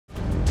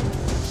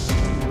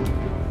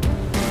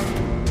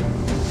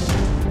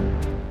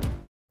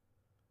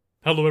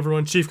Hello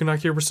everyone, Chief Canuck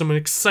here with some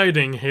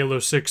exciting Halo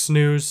 6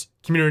 news.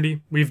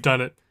 Community, we've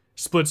done it.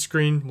 Split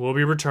Screen will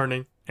be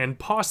returning, and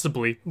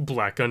possibly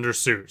Black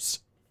Undersuits.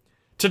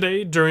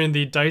 Today, during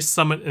the DICE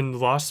Summit in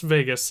Las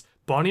Vegas,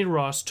 Bonnie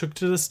Ross took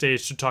to the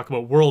stage to talk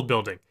about world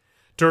building.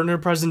 During her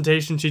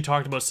presentation, she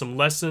talked about some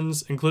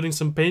lessons, including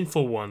some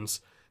painful ones,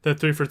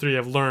 that 343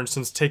 have learned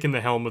since taking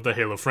the helm of the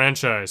Halo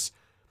franchise.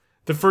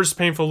 The first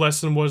painful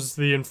lesson was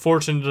the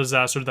unfortunate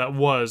disaster that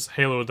was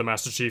Halo the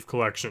Master Chief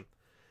Collection.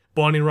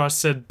 Bonnie Ross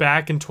said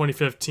back in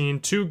 2015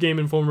 to Game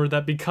Informer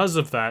that because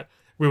of that,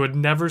 we would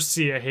never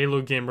see a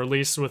Halo game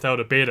released without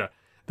a beta.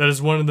 That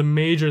is one of the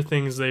major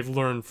things they've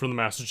learned from the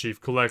Master Chief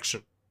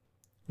Collection.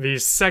 The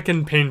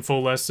second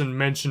painful lesson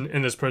mentioned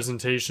in this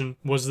presentation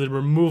was the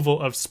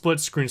removal of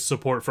split-screen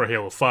support for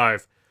Halo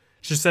 5.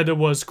 She said it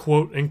was,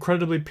 quote,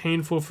 incredibly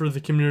painful for the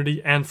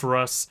community and for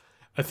us.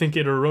 I think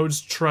it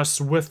erodes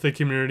trust with the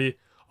community.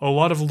 A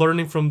lot of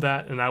learning from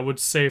that, and I would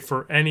say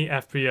for any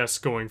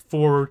FPS going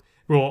forward,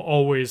 we will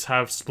always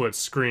have split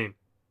screen.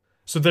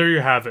 So there you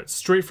have it,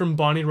 straight from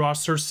Bonnie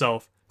Ross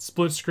herself,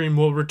 split screen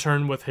will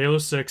return with Halo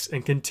 6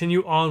 and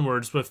continue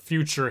onwards with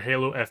future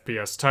Halo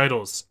FPS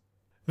titles.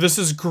 This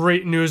is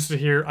great news to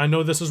hear. I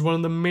know this is one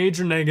of the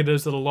major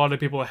negatives that a lot of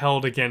people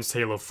held against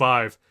Halo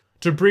 5.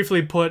 To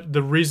briefly put,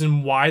 the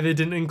reason why they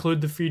didn't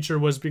include the feature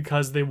was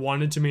because they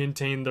wanted to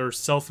maintain their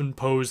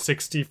self-imposed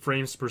 60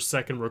 frames per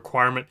second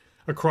requirement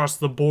across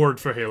the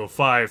board for Halo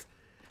 5.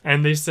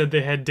 And they said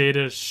they had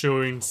data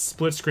showing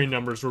split screen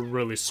numbers were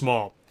really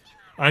small.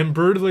 I'm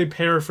brutally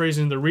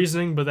paraphrasing the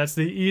reasoning, but that's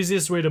the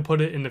easiest way to put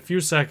it in a few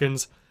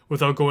seconds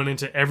without going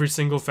into every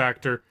single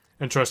factor,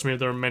 and trust me,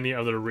 there are many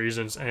other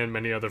reasons and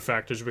many other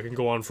factors we can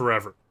go on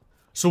forever.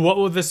 So what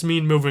will this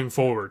mean moving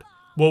forward?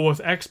 Well, with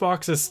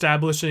Xbox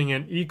establishing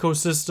an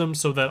ecosystem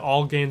so that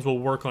all games will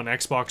work on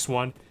Xbox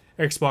One,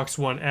 Xbox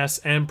One S,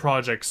 and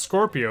Project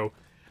Scorpio,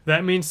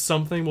 that means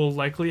something will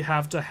likely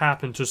have to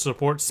happen to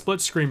support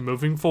split screen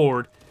moving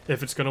forward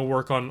if it's going to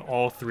work on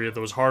all three of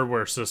those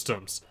hardware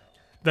systems.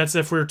 That's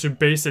if we're to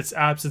base its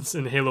absence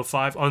in Halo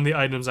 5 on the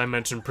items I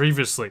mentioned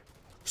previously.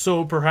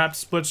 So perhaps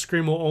split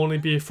screen will only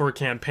be for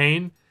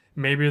campaign,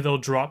 maybe they'll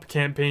drop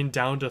campaign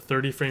down to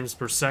 30 frames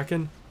per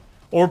second,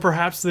 or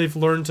perhaps they've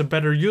learned to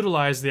better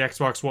utilize the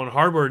Xbox One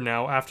hardware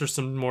now after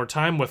some more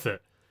time with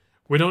it.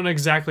 We don't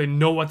exactly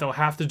know what they'll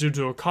have to do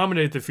to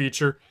accommodate the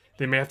feature.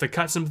 They may have to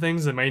cut some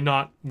things, they may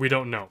not, we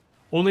don't know.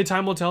 Only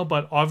time will tell,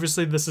 but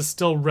obviously this is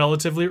still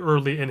relatively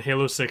early in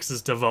Halo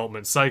 6's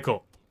development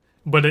cycle.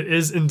 But it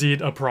is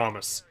indeed a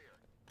promise.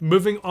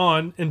 Moving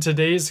on, in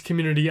today's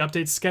community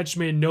update, Sketch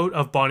made note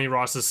of Bonnie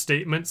Ross's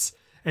statements,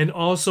 and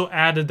also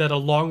added that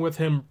along with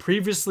him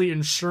previously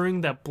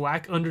ensuring that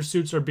Black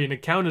Undersuits are being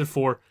accounted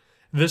for,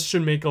 this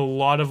should make a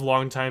lot of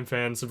longtime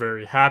fans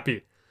very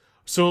happy.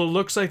 So it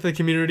looks like the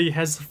community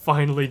has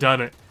finally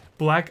done it.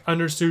 Black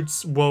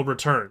Undersuits will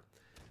return.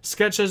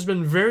 Sketch has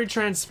been very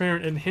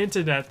transparent and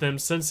hinted at them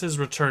since his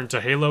return to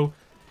Halo.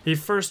 He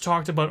first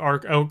talked about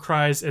ARC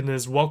outcries in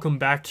his Welcome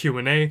Back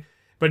Q&A,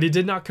 but he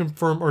did not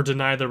confirm or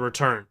deny the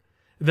return.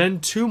 Then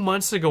 2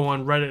 months ago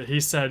on Reddit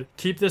he said,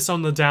 keep this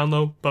on the down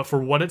low, but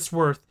for what it's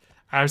worth,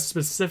 I've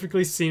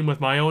specifically seen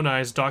with my own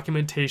eyes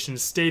documentation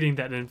stating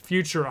that in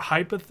future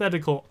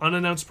hypothetical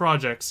unannounced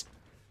projects,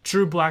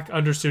 true Black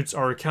Undersuits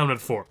are accounted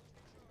for.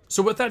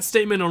 So with that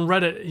statement on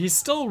Reddit, he's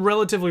still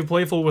relatively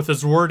playful with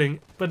his wording,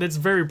 but it's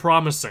very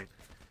promising.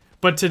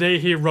 But today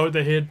he wrote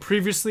that he had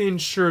previously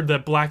ensured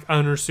that Black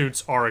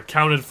Undersuits are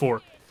accounted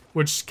for,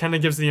 which kind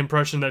of gives the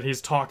impression that he's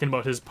talking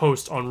about his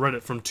post on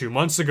Reddit from 2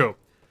 months ago.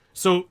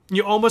 So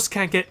you almost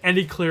can't get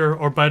any clearer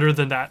or better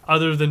than that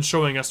other than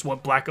showing us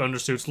what Black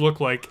Undersuits look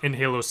like in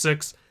Halo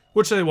 6,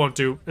 which they won't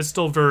do, it's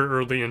still very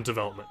early in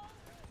development.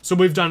 So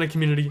we've done a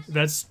community,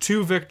 that's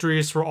 2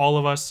 victories for all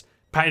of us,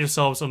 pat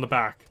yourselves on the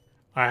back.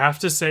 I have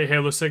to say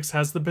Halo 6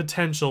 has the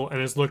potential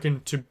and is looking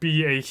to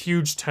be a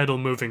huge title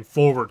moving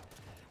forward,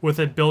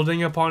 with it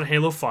building upon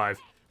Halo 5,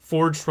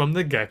 forged from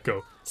the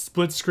get-go,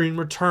 split screen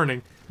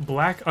returning,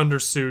 Black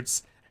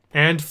Undersuits,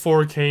 and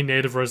 4K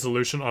native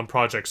resolution on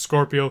Project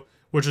Scorpio,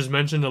 which was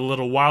mentioned a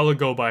little while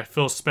ago by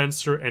Phil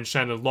Spencer and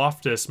Shannon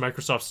Loftus,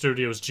 Microsoft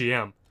Studios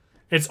GM.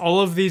 It's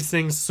all of these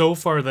things so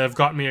far that have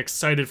got me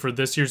excited for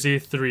this year's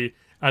E3,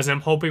 as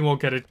I'm hoping we'll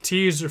get a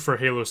teaser for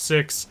Halo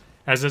 6,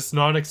 as it's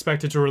not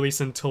expected to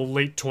release until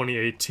late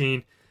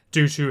 2018,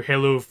 due to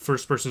Halo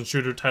first-person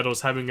shooter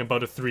titles having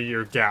about a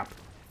 3-year gap.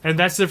 And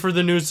that's it for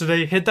the news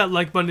today. Hit that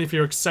like button if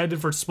you're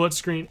excited for Split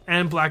Screen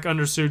and Black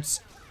Undersuits,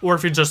 or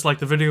if you just liked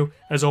the video.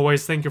 As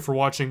always, thank you for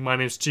watching. My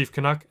name's Chief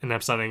Canuck, and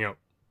I'm signing out.